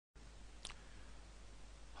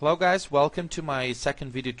Hello guys, welcome to my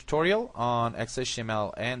second video tutorial on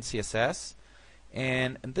XHTML and CSS.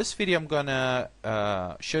 And in this video I'm gonna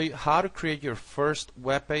show you how to create your first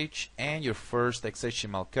web page and your first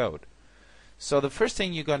XHTML code. So the first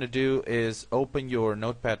thing you're gonna do is open your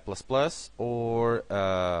Notepad++ or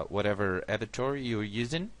whatever editor you're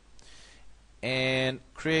using and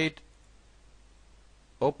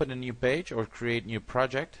open a new page or create new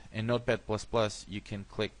project. In Notepad++ you can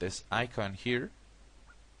click this icon here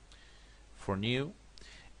for new,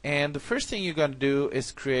 and the first thing you're going to do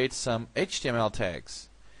is create some HTML tags.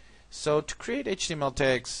 So to create HTML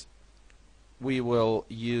tags we will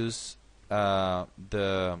use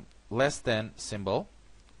the less than symbol,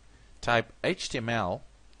 type HTML,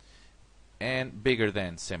 and bigger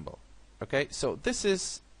than symbol. Okay, so this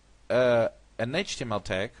is an HTML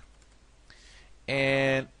tag,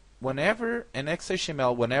 and whenever in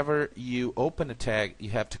XHTML, whenever you open a tag you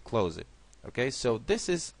have to close it. Okay, so this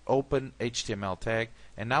is open HTML tag,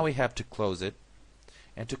 and now we have to close it.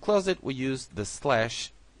 And to close it, we use the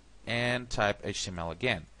slash and type HTML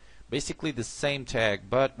again. Basically the same tag,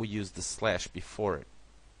 but we use the slash before it.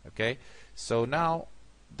 Okay, so now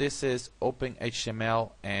this is open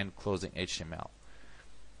HTML and closing HTML.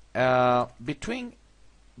 Between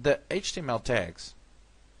the HTML tags,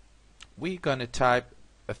 we're gonna type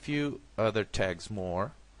a few other tags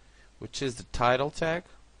more, which is the title tag.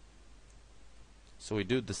 So we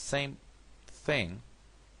do the same thing,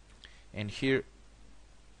 and here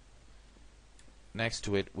next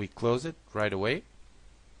to it we close it right away.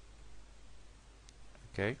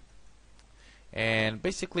 Okay, and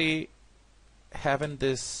basically having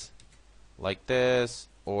this like this,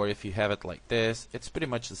 or if you have it like this, it's pretty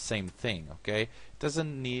much the same thing. Okay, it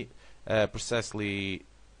doesn't need doesn't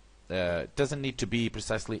need to be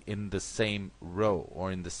precisely in the same row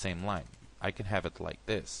or in the same line. I can have it like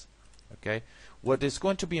this. Okay, what is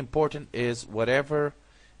going to be important is whatever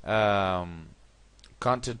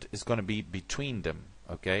content is going to be between them.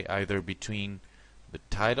 Okay, either between the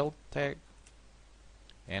title tag,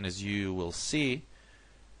 and as you will see,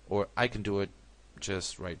 or I can do it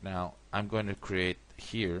just right now, I'm going to create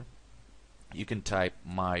here, you can type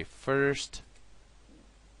my first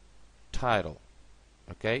title,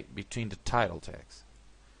 okay, between the title tags.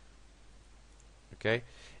 Okay,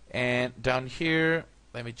 and down here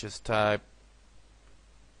let me just type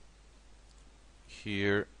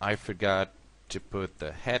here, I forgot to put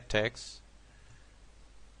the head tags.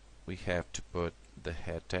 We have to put the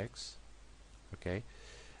head tags. Okay,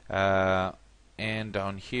 and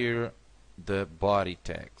down here the body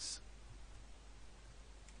tags.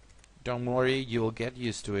 Don't worry, you'll get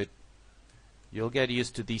used to it. You'll get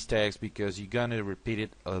used to these tags because you're gonna repeat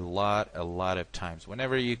it a lot of times.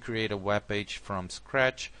 Whenever you create a web page from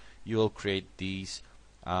scratch, you will create these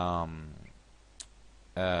tags.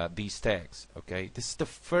 Okay, this is the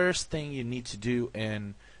first thing you need to do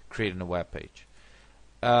in creating a web page.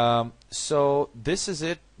 So this is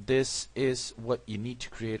it. This is what you need to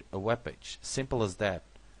create a web page. Simple as that.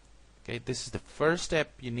 Okay, this is the first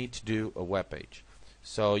step you need to do a web page.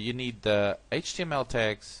 So you need the HTML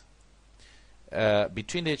tags.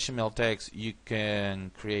 Between the HTML tags you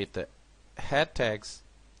can create the head tags.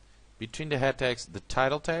 Between the head tags, the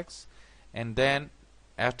title tags, and then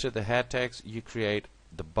after the head tags you create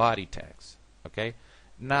the body tags. Okay,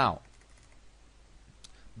 now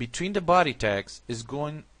between the body tags is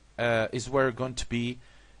where going to be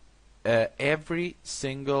every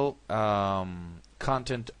single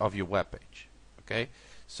content of your web page. Okay,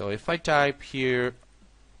 so if I type here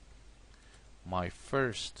my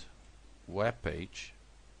first web page,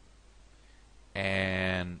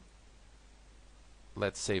 and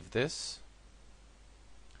let's save this,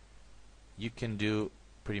 you can do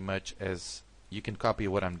pretty much as you can copy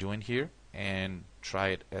what I'm doing here and try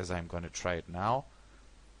it as I'm going to try it now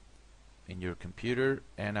in your computer.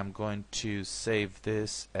 And I'm going to save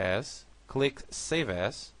this as, click save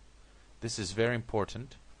as. This is very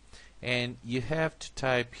important, and you have to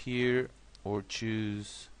type here or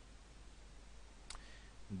choose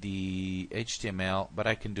the HTML, but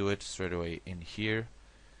I can do it straight away in here.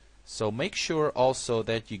 So make sure also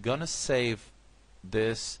that you're gonna save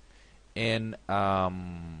this in a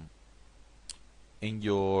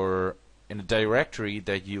directory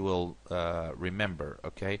that you will remember.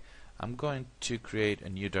 Okay, I'm going to create a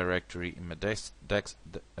new directory in my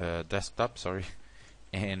desktop, sorry,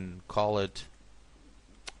 and call it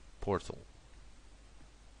portal.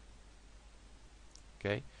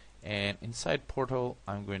 Okay, and inside portal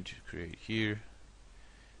I'm going to create here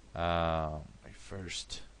my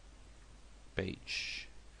first page,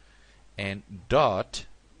 and dot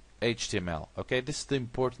 .html. Okay, this is the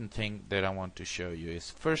important thing that I want to show you.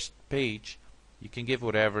 Is first page, you can give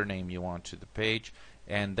whatever name you want to the page,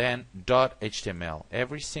 and then .html.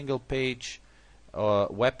 Every single page,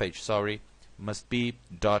 web page, sorry, must be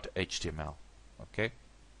 .html. Okay,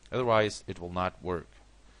 otherwise it will not work.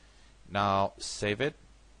 Now save it.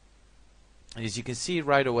 As you can see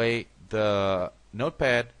right away, the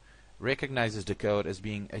Notepad recognizes the code as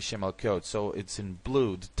being HTML code, so it's in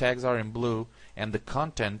blue. The tags are in blue, and the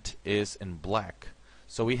content is in black.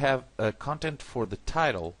 So we have content for the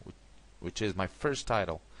title, which is my first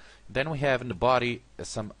title. Then we have in the body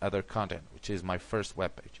some other content, which is my first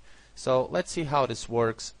web page. So let's see how this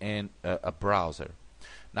works in a browser.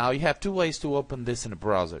 Now you have two ways to open this in a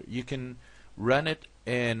browser. You can run it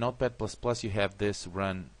in Notepad++. You have this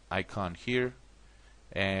run icon here,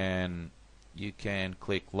 and you can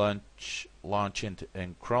click launch it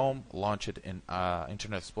in Chrome, launch it in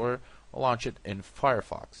Internet Explorer, or launch it in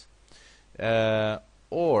Firefox.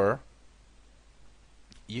 Or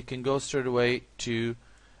you can go straight away to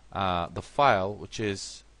the file, which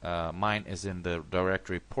is mine is in the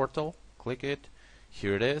directory portal. Click it.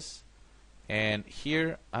 Here it is. And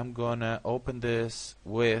here I'm gonna open this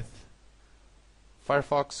with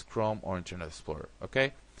Firefox, Chrome, or Internet Explorer.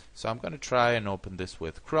 Okay, so I'm gonna try and open this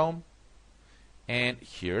with Chrome, and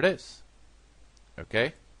here it is.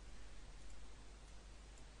 Okay,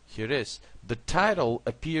 here it is. The title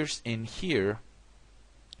appears in here.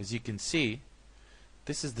 As you can see,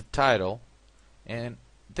 this is the title, and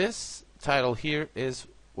this title here is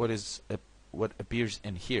what appears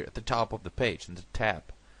in here at the top of the page in the tab.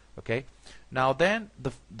 Okay, now then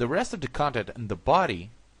the rest of the content in the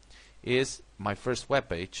body is my first web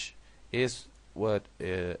page, is what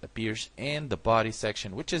appears in the body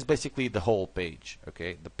section, which is basically the whole page.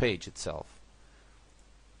 Okay, the page itself.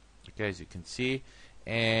 Okay, as you can see,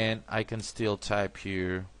 and I can still type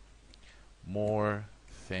here more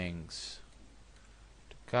things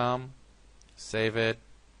to come. Save it.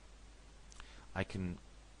 I can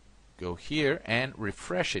go here and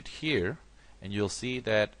refresh it here, and you'll see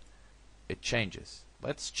that it changes.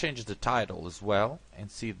 Let's change the title as well and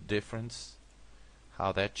see the difference,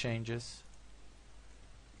 how that changes.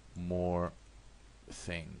 More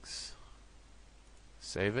things.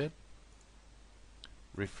 Save it,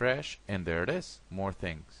 refresh, and there it is, more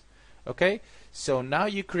things. Okay, so now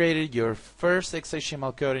you created your first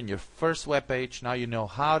XHTML code in your first web page. Now you know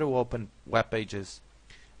how to open web pages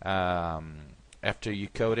after you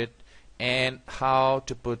code it, and how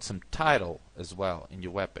to put some title as well in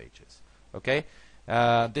your web pages. Okay,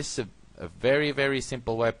 this is a very, very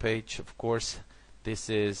simple web page. Of course,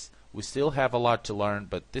 we still have a lot to learn,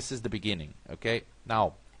 but this is the beginning. Okay,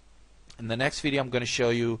 now in the next video I'm going to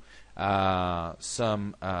show you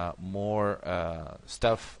some more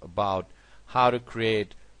stuff about how to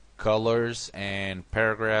create colors and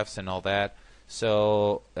paragraphs and all that.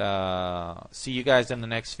 So see you guys in the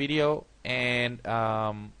next video, and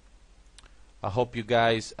I hope you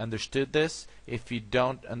guys understood this. If you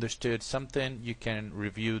don't understood something, you can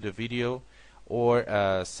review the video or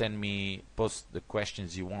post the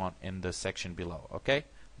questions you want in the section below. Okay,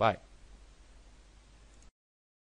 bye.